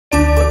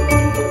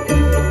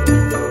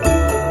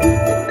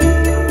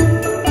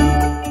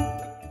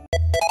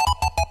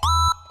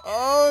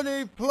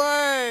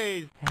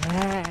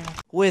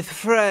with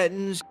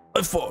friends. I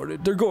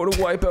farted. They're going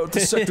to wipe out the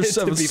Sector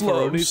 7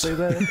 slums. Say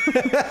that?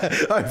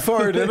 I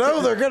farted.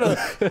 Oh, they're gonna.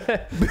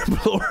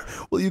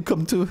 Will you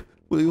come to?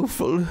 Will you?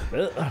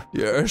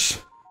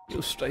 Yes.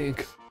 You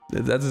stink.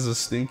 That is a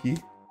stinky.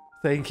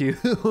 Thank you.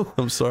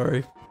 I'm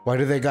sorry. Why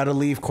do they gotta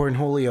leave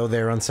Cornholio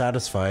there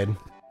unsatisfied?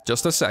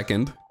 Just a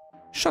second.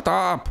 Shut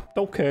up.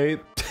 Okay.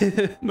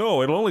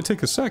 No, it'll only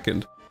take a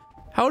second.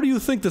 How do you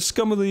think the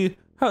scum of the...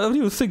 How do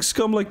you think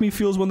scum like me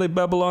feels when they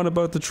babble on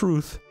about the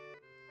truth?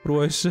 What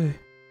do I say?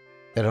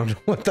 I don't know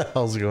what the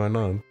hell's going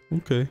on.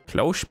 Okay.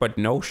 Close but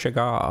no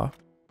cigar.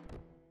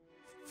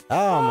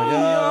 Oh my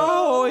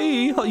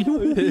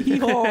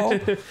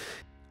god.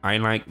 I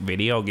like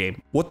video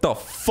game. What the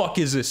fuck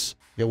is this?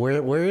 Yeah,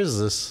 where is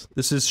this?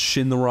 This is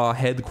Shinra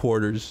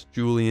headquarters,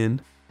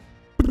 Julian.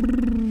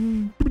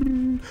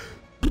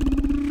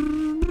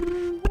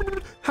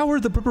 How are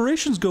the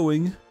preparations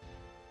going?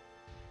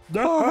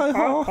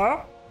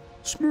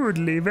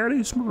 Smoothly,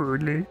 very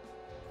smoothly.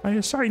 I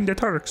assigned the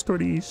Turks to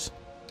these.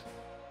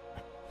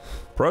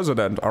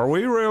 President, are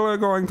we really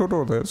going to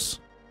do this?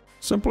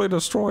 Simply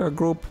destroy a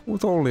group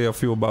with only a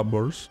few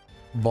members.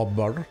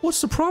 Bobber. What's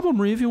the problem,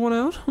 Reeve? You want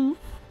out? Hmm?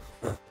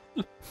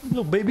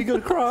 No baby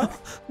gonna cry?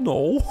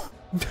 No.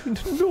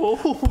 No.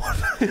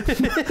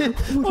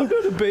 I'm not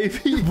a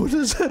baby. What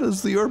is that?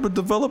 Is the urban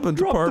development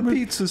Drop department?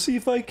 the pizza, see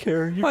if I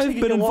care. You're I've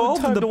taking been a long involved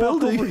in time the to walk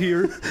building. over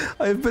here.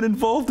 I've been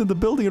involved in the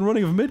building and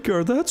running of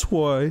Midgard, that's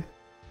why.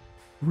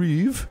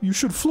 Reeve, you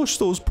should flush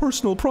those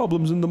personal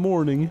problems in the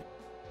morning.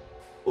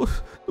 Well,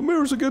 the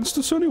mayor's against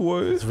us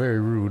anyway. It's very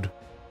rude.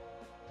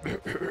 I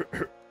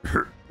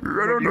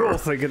don't You all know,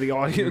 think of the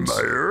audience.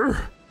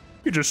 Mayor.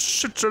 He just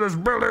sits in his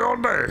building all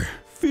day,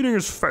 feeding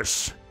his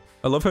fish.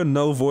 I love how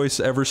no voice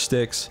ever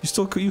sticks.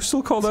 You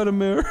still call that a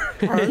mayor?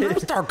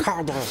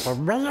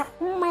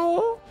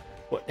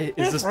 What,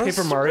 is this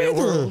Paper Mario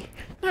World?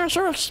 No,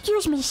 sure,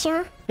 excuse me,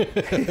 sir. What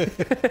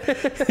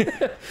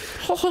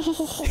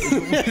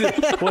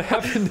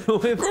happened to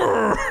him?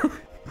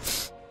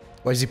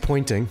 Why is he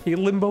pointing? He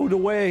limboed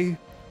away.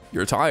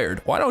 You're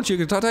tired. Why don't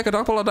you take a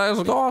couple of days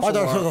off?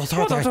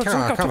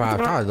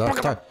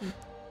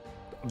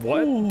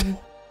 What?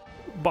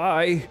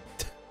 Bye.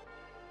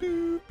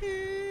 Do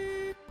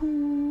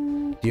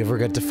you ever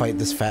get to fight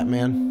this fat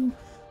man?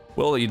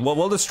 Well,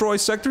 we'll destroy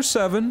Sector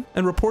 7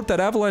 and report that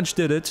Avalanche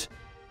did it.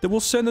 Then we'll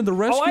send in the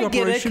rescue Oh, I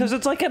operation. get it, because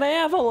it's like an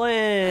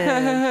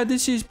avalanche.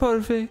 This is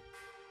perfect.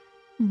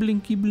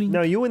 Blinky blink.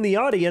 Now, you in the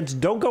audience,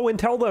 don't go and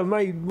tell them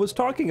I was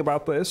talking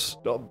about this.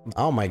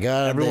 Oh my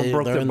god. Everyone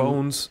broke their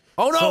bones.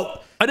 Oh no!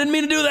 I didn't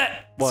mean to do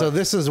that! So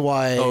this is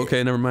why. Oh,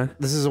 okay, never mind.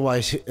 This is why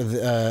she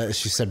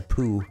said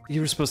poo.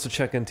 You were supposed to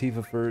check on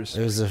Tifa first.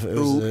 It was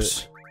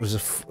a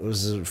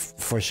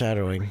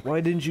foreshadowing.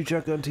 Why didn't you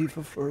check on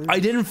Tifa first? I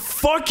didn't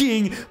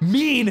fucking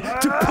mean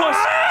to push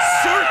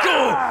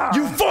circle!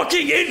 You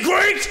fucking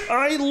ingrate!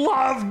 I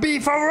love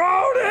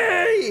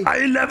beefaroni!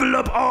 I level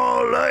up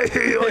all.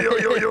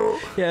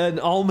 Yeah, and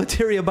all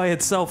materia by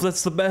itself,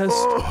 that's the best.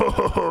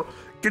 Oh,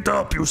 get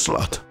up, you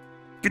slut.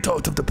 Get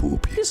out of the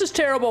poop. This is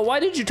terrible. Why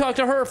did you talk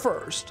to her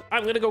first?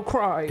 I'm gonna go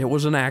cry. It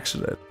was an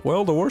accident.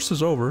 Well, the worst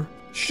is over.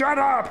 Shut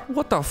up.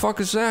 What the fuck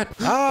is that?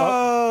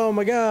 Oh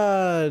my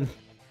god.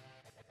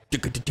 Oh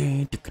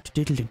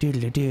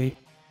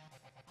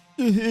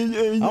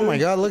my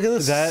god, look at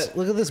this.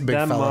 Look at this big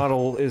That fella.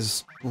 model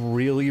is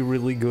really,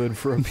 really good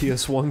for a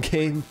PS1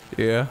 game.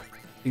 Yeah.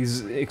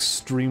 He's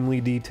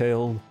extremely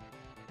detailed.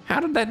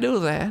 How did that do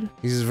that?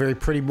 He's a very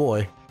pretty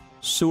boy.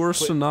 Sewer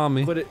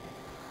tsunami. But it...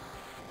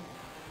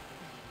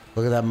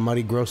 Look at that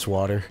muddy, gross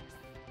water.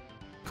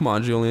 Come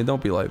on, Julian,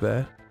 don't be like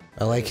that.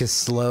 I like his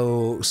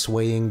slow,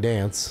 swaying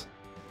dance.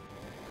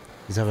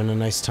 He's having a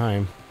nice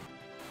time.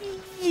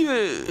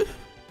 Yeah.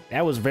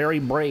 That was very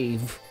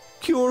brave.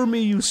 Cure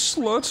me, you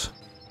slut.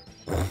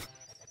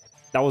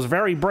 That was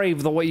very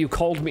brave the way you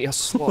called me a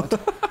slut.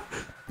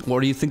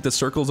 What do you think the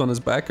circles on his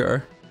back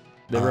are?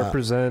 They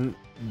represent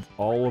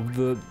all of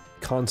the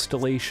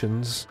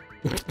constellations.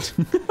 It's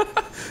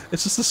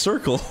just a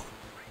circle.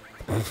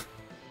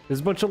 There's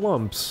a bunch of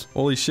lumps.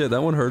 Holy shit,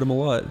 that one hurt him a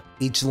lot.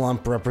 Each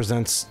lump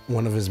represents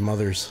one of his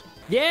mothers.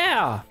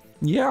 Yeah!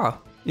 Yeah,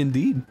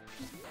 indeed.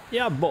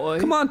 Yeah, boy.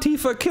 Come on,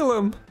 Tifa, kill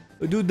him.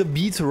 Dude, the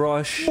beat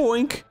rush.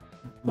 Boink.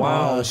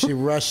 Wow. She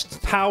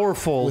rushed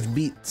Powerful. with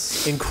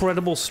beats.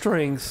 Incredible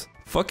strength.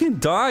 Fucking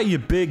die, you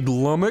big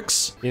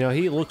lummox. You know,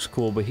 he looks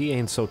cool, but he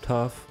ain't so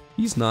tough.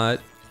 He's not.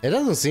 It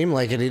doesn't seem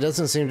like it. He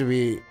doesn't seem to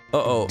be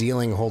Uh-oh.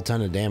 dealing a whole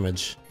ton of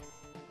damage.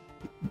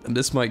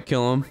 This might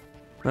kill him.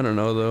 I don't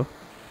know, though.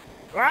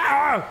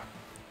 Ah!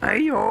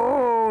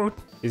 Ayo!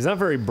 He's not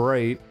very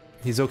bright.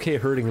 He's okay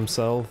hurting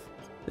himself.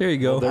 There you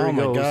go. There Oh he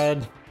my goes.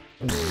 god.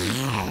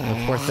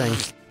 Oh, poor thing.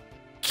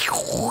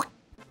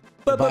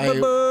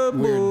 By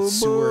weird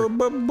sewer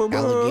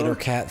alligator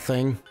cat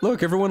thing.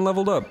 Look, everyone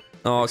leveled up.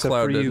 Oh, Except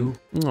Cloud for you.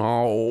 didn't.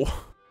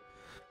 Oh.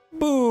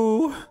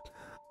 Boo.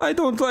 I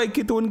don't like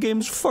it when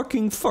games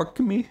fucking fuck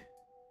me.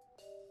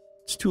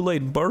 It's too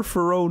late.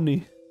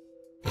 Barfaroni.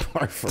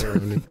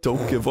 Barfaroni.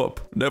 Don't give up.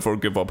 Never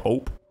give up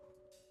hope.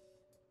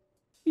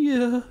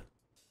 Yeah.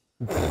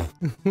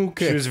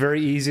 She was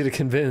very easy to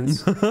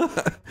convince.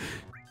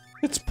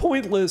 It's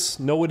pointless.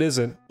 No, it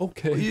isn't.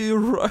 Okay. You're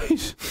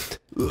right.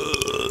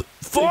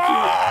 Fuck!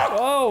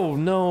 Oh,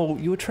 no.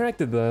 You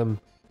attracted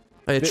them.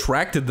 I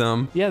attracted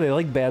them. Yeah, they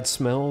like bad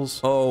smells.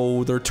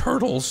 Oh, they're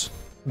turtles.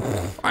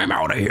 I'm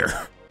out of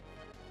here.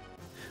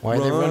 Why are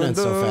they running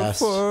so fast?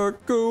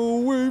 Fuck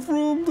away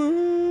from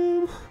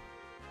them.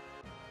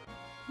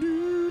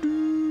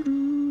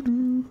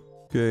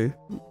 Okay,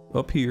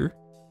 up here,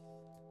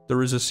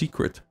 there is a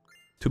secret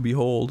to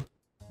behold.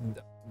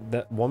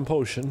 That one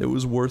potion. It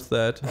was worth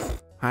that.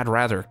 I'd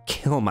rather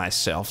kill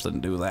myself than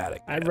do that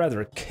again. I'd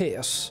rather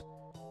kiss.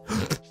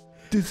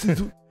 This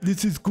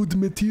is good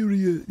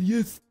material.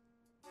 Yes,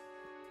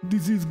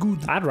 this is good.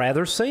 I'd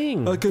rather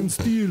sing. I can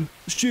steal.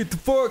 Shit,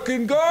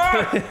 fucking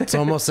God! It's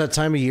almost that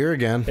time of year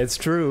again. It's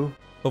true.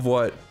 Of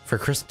what? For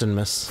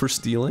Christmas. For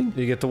stealing?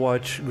 You get to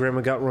watch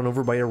Grandma got run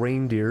over by a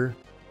reindeer.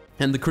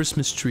 And the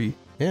Christmas tree.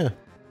 Yeah.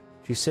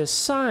 She says,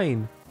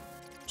 sign.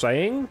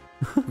 Sing?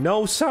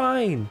 No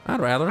sign. I'd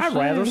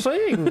rather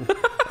sing.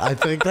 I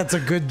think that's a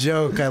good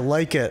joke. I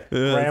like it.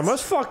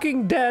 Grandma's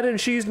fucking dead and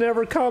she's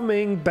never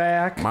coming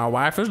back. My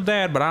wife is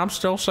dead, but I'm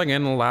still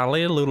singing la la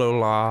la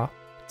la.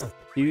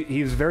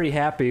 He was very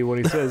happy when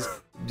he says,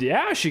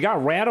 yeah, she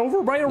got ran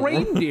over by a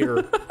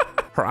reindeer.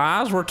 Her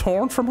eyes were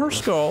torn from her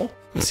skull,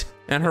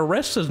 and her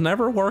wrist is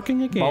never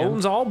working again.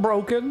 Bones all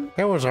broken.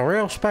 It was a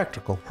real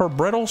spectacle. Her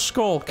brittle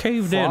skull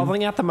caved in.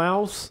 Frothing at the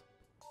mouth.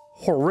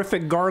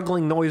 Horrific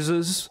gargling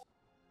noises.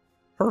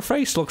 Her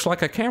face looks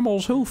like a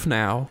camel's hoof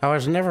now. I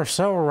was never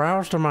so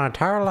aroused in my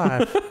entire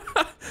life.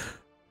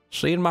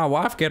 Seeing my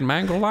wife get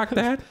mangled like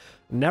that?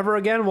 Never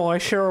again will I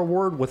share a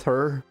word with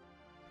her.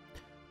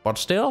 But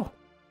still,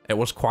 it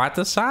was quite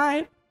the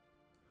sight.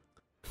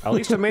 At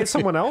least it made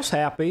someone else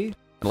happy.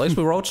 At least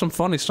we wrote some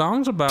funny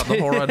songs about the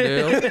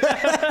ordeal.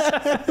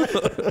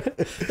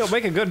 They'll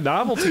make a good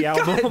novelty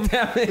album.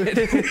 Damn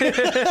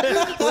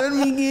it. Let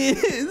me get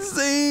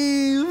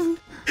saved.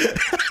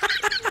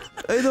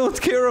 I don't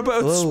care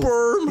about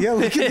sperm. Yeah,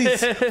 look at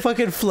these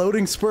fucking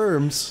floating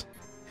sperms.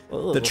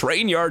 The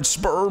train yard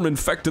sperm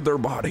infected their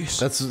bodies.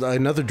 That's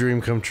another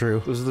dream come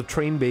true. Those are the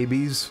train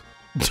babies.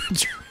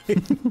 The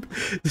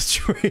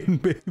train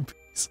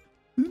babies.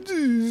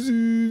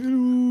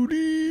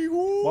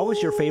 What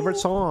was your favorite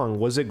song?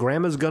 Was it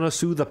Grandma's Gonna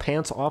Sue the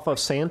Pants Off of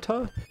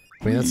Santa?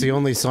 I mean, that's the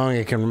only song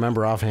I can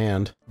remember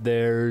offhand.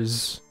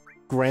 There's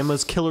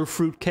Grandma's Killer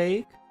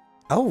Fruitcake.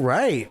 Oh,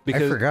 right.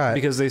 Because, I forgot.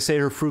 Because they say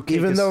her fruitcake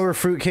Even though her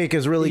fruitcake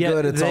is really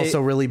good, it's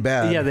also really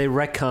bad. Yeah, they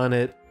retcon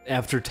it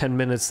after 10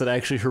 minutes that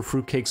actually her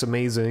fruitcake's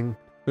amazing.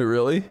 Wait,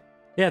 really?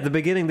 Yeah, at the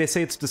beginning they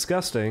say it's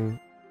disgusting.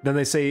 Then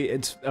they say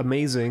it's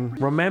amazing.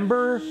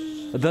 Remember?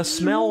 The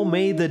smell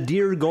made the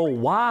deer go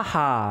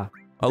waha.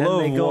 I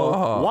love they go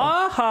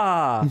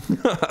waha.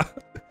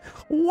 waha.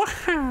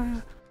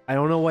 Waha. I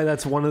don't know why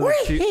that's one of the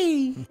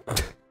few.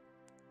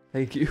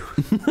 Thank you.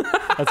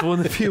 That's one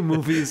of the few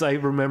movies I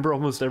remember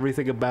almost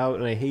everything about,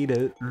 and I hate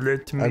it.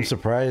 I'm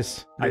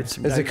surprised. Is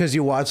it I- because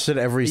you watched it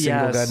every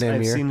single goddamn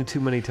I've year? seen it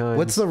too many times.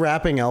 What's the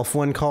rapping elf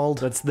one called?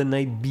 That's the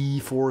night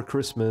before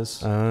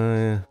Christmas.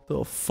 Yeah.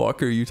 The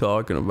fuck are you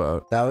talking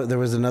about? There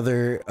was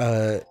another.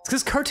 It's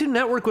because Cartoon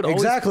Network would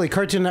always... Exactly,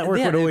 Cartoon Network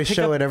would they'd always pick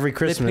show up- it every They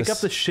Christmas. pick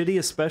up the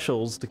shittiest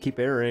specials to keep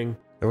airing.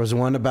 There was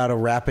one about a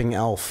rapping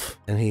elf,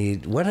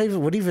 and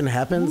what even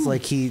happens?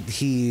 Like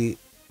he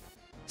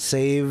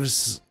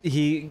saves.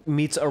 He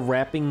meets a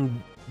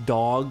rapping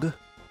dog,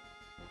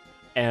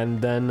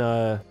 and then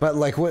But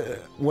like,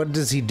 what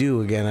does he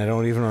do again? I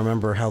don't even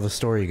remember how the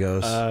story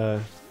goes.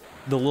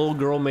 the little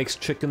girl makes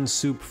chicken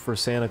soup for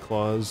Santa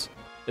Claus,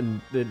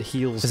 and it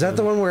heals. Is that him.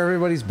 the one where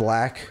everybody's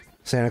black?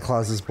 Santa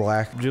Claus is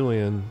black.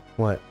 Julian?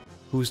 What?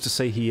 Who's to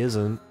say he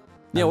isn't?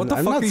 Yeah, what the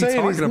I'm fuck not are you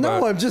saying talking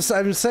about? No,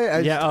 I'm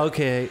saying. Yeah,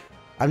 okay.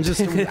 I'm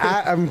just.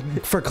 I'm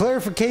for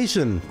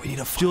clarification. We need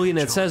to find Julian,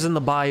 it says in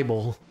the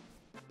Bible.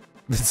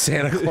 that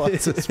Santa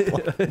Claus is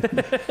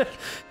black.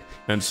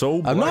 And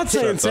so I'm not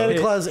saying Santa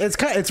Claus.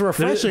 It's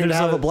refreshing to there's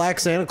have a- a black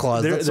Santa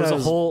Claus. There's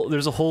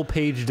a whole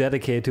page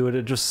dedicated to it.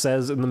 It just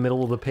says in the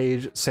middle of the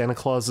page, Santa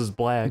Claus is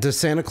black. Does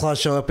Santa Claus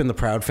show up in the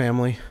Proud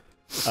Family?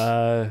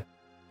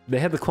 They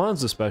had the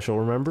Kwanzaa special,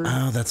 remember?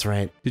 Oh, that's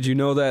right. Did you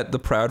know that the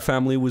Proud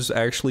Family was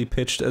actually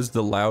pitched as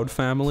the Loud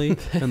Family,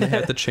 and they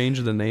had to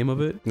change the name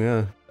of it?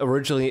 Yeah.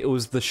 Originally, it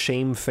was the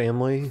Shame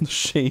Family.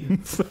 Shame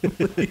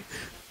Family.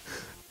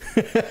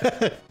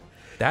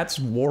 That's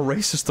more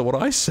racist than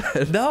what I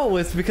said. No,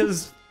 it's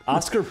because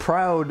Oscar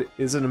Proud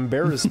is an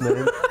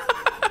embarrassment.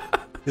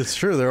 It's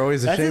true. They're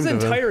always That's ashamed his of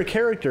him. entire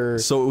character.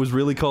 So it was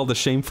really called the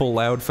Shameful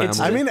Loud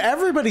Family. I mean,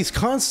 everybody's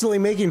constantly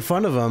making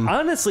fun of him.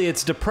 Honestly,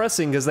 it's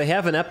depressing because they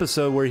have an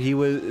episode where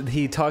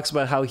he talks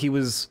about how he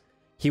was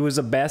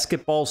a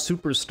basketball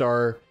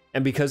superstar,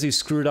 and because he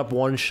screwed up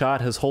one shot,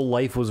 his whole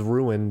life was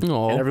ruined,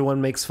 Aw. and everyone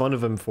makes fun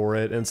of him for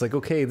it. And it's like,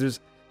 okay, there's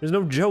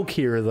no joke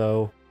here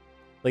though.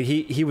 Like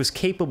he was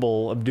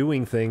capable of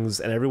doing things,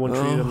 and everyone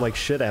treated him like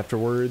shit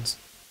afterwards.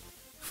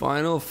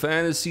 Final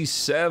Fantasy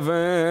VII.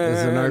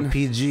 It's an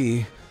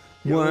RPG.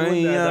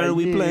 Why are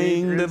we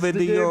playing the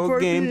video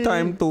game?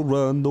 Time to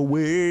run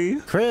away.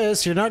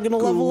 Chris, you're not gonna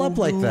level up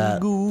like that.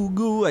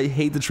 Goo. I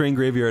hate the train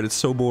graveyard. It's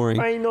so boring.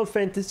 Final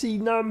Fantasy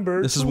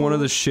number. This is one of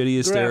the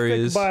shittiest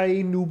areas. By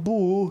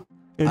Nubu.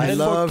 And I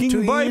love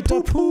to buy eat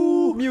a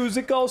poo.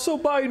 Music also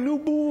by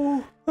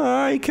Nubu.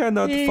 I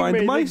cannot He find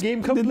made my the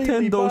game completely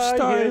Nintendo by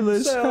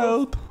stylus. himself.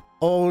 Help.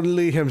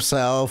 Only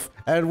himself,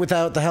 and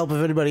without the help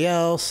of anybody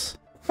else.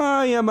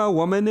 I am a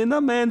woman in a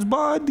man's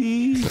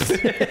body.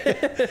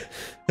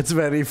 It's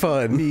very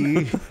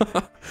funny.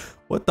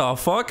 What the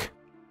fuck?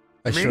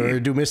 I sure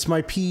do miss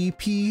my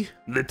pee.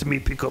 Let me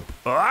pick up.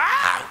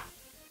 Ah!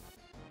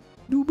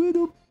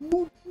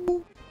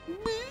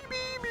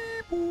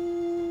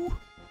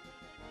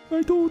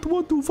 I don't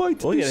want to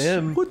fight Look this. at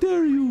him. What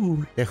dare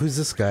you? Yeah, who's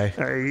this guy?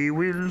 I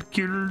will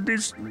kill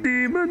this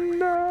demon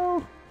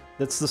now.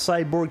 That's the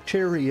cyborg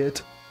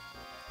chariot.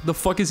 The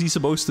fuck is he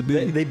supposed to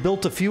be? They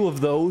built a few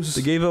of those.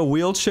 They gave a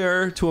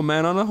wheelchair to a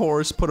man on a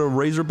horse, put a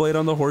razor blade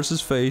on the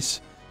horse's face,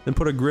 then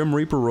put a Grim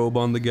Reaper robe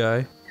on the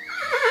guy.